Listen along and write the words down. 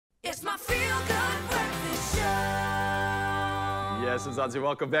Yes, Mzansi,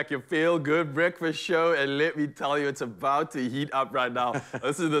 welcome back. Your Feel Good Breakfast Show. And let me tell you, it's about to heat up right now.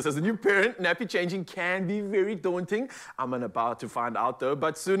 Listen to this. As a new parent, nappy changing can be very daunting. I'm about to find out, though.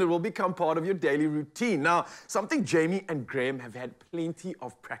 But soon it will become part of your daily routine. Now, something Jamie and Graham have had plenty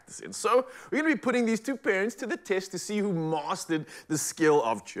of practice in. So we're going to be putting these two parents to the test to see who mastered the skill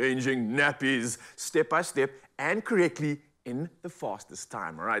of changing nappies step by step and correctly in the fastest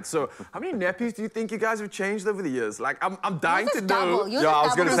time. All right, so how many nappies do you think you guys have changed over the years? Like, I'm dying to know. Yeah, I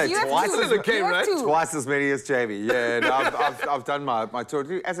was going to say twice as many, right? Twice as many as Jamie. Yeah, no, I've done my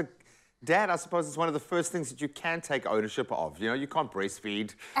tour. As a dad, I suppose it's one of the first things that you can take ownership of. You know, you can't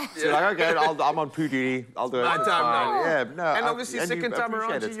breastfeed. So you're like, okay, I'm on poo duty. I'll do it. My time now. Yeah, no. And obviously, second time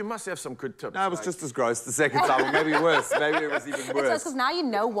around, you must have some good tips. No, it was just as gross the second time, or maybe worse. Maybe it was even worse. Because now you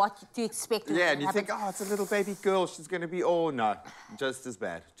know what to expect. Yeah, and you think, oh, it's a little baby girl. She's going to be, oh, no, just as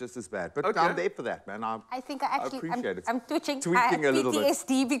bad, just as bad. But I'm there for that, man. I think I appreciate it. I'm twitching. Tweaking a little bit.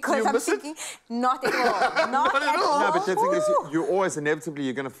 PTSD because I'm thinking, not at all. Not at all. No, but the thing is, you're always inevitably,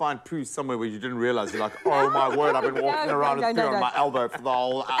 you're going to find poo somewhere where you didn't realize. You're like, oh my word, I've been walking around with poo on my elbow for the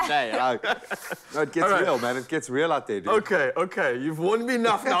whole day. No, it gets real, man. It gets real out there, dude. Okay. You've warned me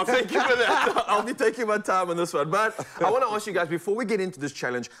enough now. Thank you for that. I'll be taking my time on this one. But I want to ask you guys, before we get into this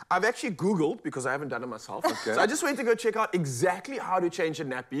challenge, I've actually Googled, because I haven't done it myself. So I just went to go check out exactly how to change a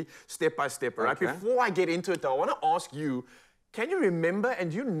nappy step by step, all right? Before I get into it, though, I want to ask you, can you remember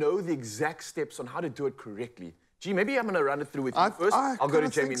and do you know the exact steps on how to do it correctly? Gee, maybe I'm going to run it through with you first. I'll go to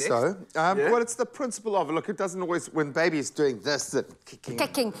Jamie next. Well, it's the principle of it. Look, it doesn't always, when baby's doing this,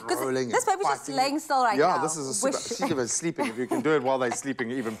 kicking, rolling, this baby's just laying still right now. Yeah, this is she's even sleeping. If you can do it while they're sleeping,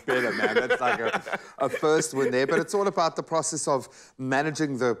 even better, man. That's like a first win there. But it's all about the process of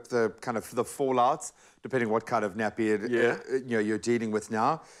managing the kind of the fallouts, depending what kind of nappy you're dealing with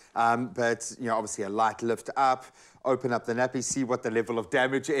now. But obviously a light lift up, open up the nappy, see what the level of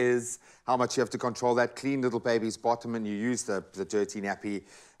damage is, how much you have to control that, clean little baby's bottom, and you use the dirty nappy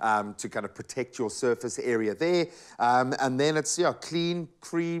to kind of protect your surface area there. And then it's, clean,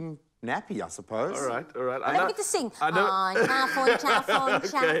 cream nappy, I suppose. All right. I don't get to sing. I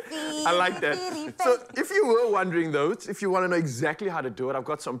like that. So if you were wondering, though, if you want to know exactly how to do it, I've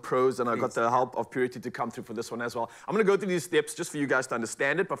got some pros and I've got the help of Purity to come through for this one as well. I'm going to go through these steps just for you guys to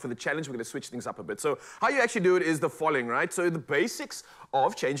understand it, but for the challenge, we're going to switch things up a bit. So how you actually do it is the following, right? So the basics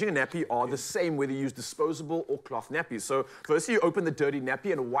of changing a nappy are the same whether you use disposable or cloth nappies. So firstly, you open the dirty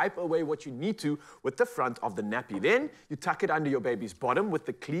nappy and wipe away what you need to with the front of the nappy. Then you tuck it under your baby's bottom with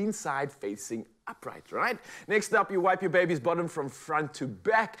the clean side facing upright, right? Next up, you wipe your baby's bottom from front to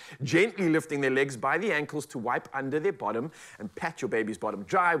back, gently lifting their legs by the ankles to wipe under their bottom and pat your baby's bottom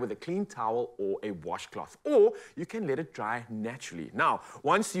dry with a clean towel or a washcloth. Or you can let it dry naturally. Now,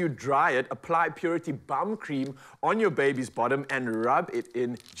 once you dry it, apply Purity Bum Cream on your baby's bottom and rub it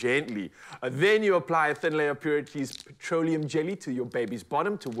in gently. Then you apply a thin layer of Purity's petroleum jelly to your baby's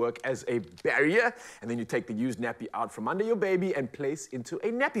bottom to work as a barrier. And then you take the used nappy out from under your baby and place into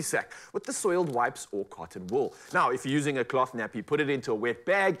a nappy sack with the soiled wipes or cotton wool. Now, if you're using a cloth nappy, put it into a wet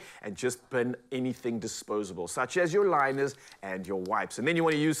bag and just bin anything disposable, such as your liners and your wipes. And then you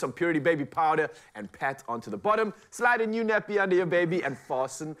want to use some Purity baby powder and pat onto the bottom. Slide a new nappy under your baby and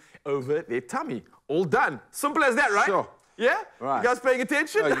fasten over their tummy. All done. Simple as that, right? Sure. Yeah? Right. You guys paying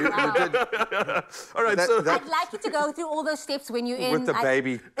attention? No, you did. All right, so... I'd like you to go through all those steps when you're in... With the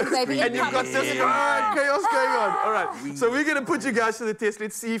baby. And you've got this chaos going on. All right, so we're going to put you guys to the test.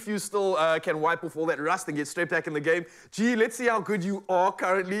 Let's see if you still can wipe off all that rust and get straight back in the game. Gee, let's see how good you are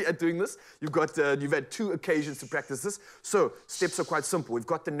currently at doing this. You've had 2 occasions to practice this. So steps are quite simple. We've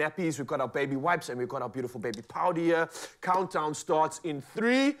got the nappies, we've got our baby wipes, and we've got our beautiful baby powder here. Countdown starts in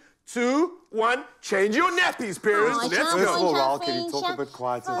 3, 2, 1. Change your nappies, parents. Let's go. Can you talk a bit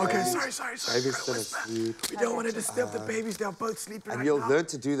quieter? Okay, sorry. Baby's still asleep. We don't want to disturb the babies. They're both sleeping and you'll learn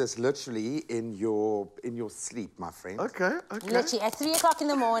to do this literally in your sleep, my friend. Okay. Literally, at 3 o'clock in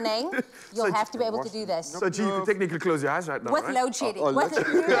the morning, you'll have to be able to do this. So, Gee, you can technically close your eyes right now, with load shedding.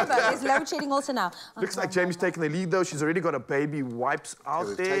 Remember, there's load shedding also now. Looks like Jamie's taking the lead, though. She's already got a baby wipes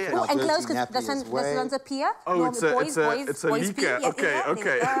out there. And close, because this one's a peer. Oh, it's a leaker.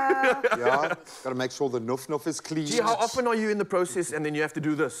 Okay. Yeah, got to make sure the nuff is clean. Gee, how often are you in the process and then you have to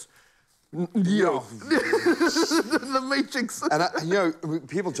do this? Yeah. The Matrix. And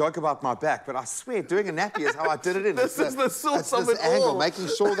people joke about my back, but I swear, doing a nappy is how I did it in. This is the source of it all. Making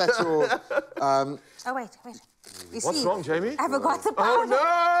sure that you're... Oh, wait. What's wrong, Jamie? I forgot the powder.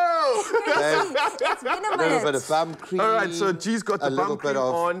 Oh, no! It's been a minute. A little bit of bum cream. All right, so G's got the bum cream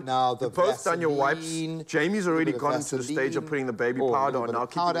on. Now the You've both done your wipes. Jamie's already gone to the stage of putting the baby powder on. Now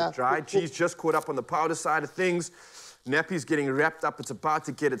keeping it dry. G's just caught up on the powder side of things. Nappy's getting wrapped up. It's about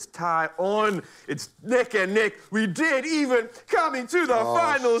to get its tie on. It's neck and neck. We did even coming to the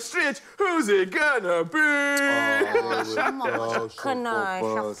final stretch. Who's it gonna be?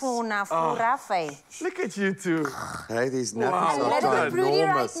 Look at you two. Hey, these nappies A are little bit fruity right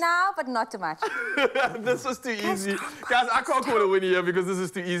enormous. now, but not too much. This was too easy. Guys, I can't call a win here because this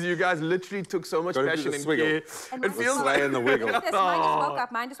is too easy. You guys literally took so much Gotta do passion the and swiggle. care. And It feels like... And the wiggle. Mine just woke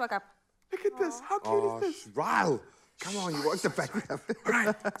up. Mine just woke up. Look at this. How cute is this? Ryle, come on, you woke the baby up.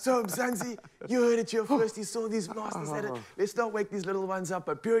 Right. So, Mzansi, you heard it here first. You saw these masters at it. Let's not wake these little ones up.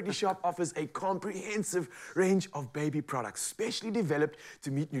 But Purity Shop offers a comprehensive range of baby products, specially developed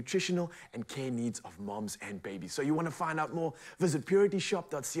to meet nutritional and care needs of moms and babies. So you want to find out more? Visit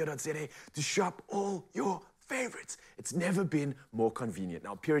purityshop.co.za to shop all your favorites. It's never been more convenient.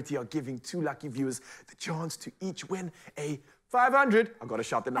 Now, Purity are giving 2 lucky viewers the chance to each win a 500, I've got to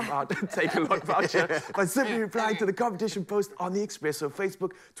shout the number out, take a lot voucher, by simply replying to the competition post on the Expresso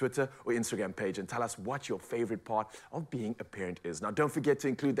Facebook, Twitter, or Instagram page and tell us what your favorite part of being a parent is. Now, don't forget to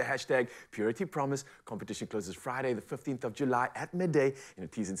include the hashtag PurityPromise. Competition closes Friday, the 15th of July at midday, and the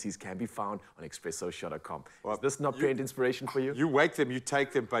T's and C's can be found on expressoshow.com. Is this not parent inspiration for you? You wake them, you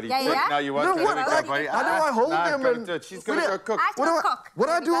take them, buddy. Yeah, yeah. Now you won't No, what? let them go, buddy. How do I hold them and- do it. She's going to go cook. I can cook. What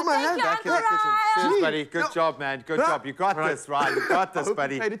do I do with my hand? Back in the kitchen. Cheers, buddy. Good job, man. Good job. You got this, right? You got I this, hope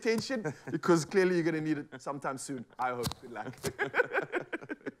buddy. you paid attention, because clearly you're going to need it sometime soon. I hope. Good luck.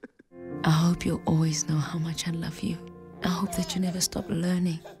 I hope you'll always know how much I love you. I hope that you never stop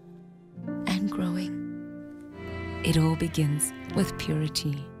learning and growing. It all begins with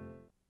Purity.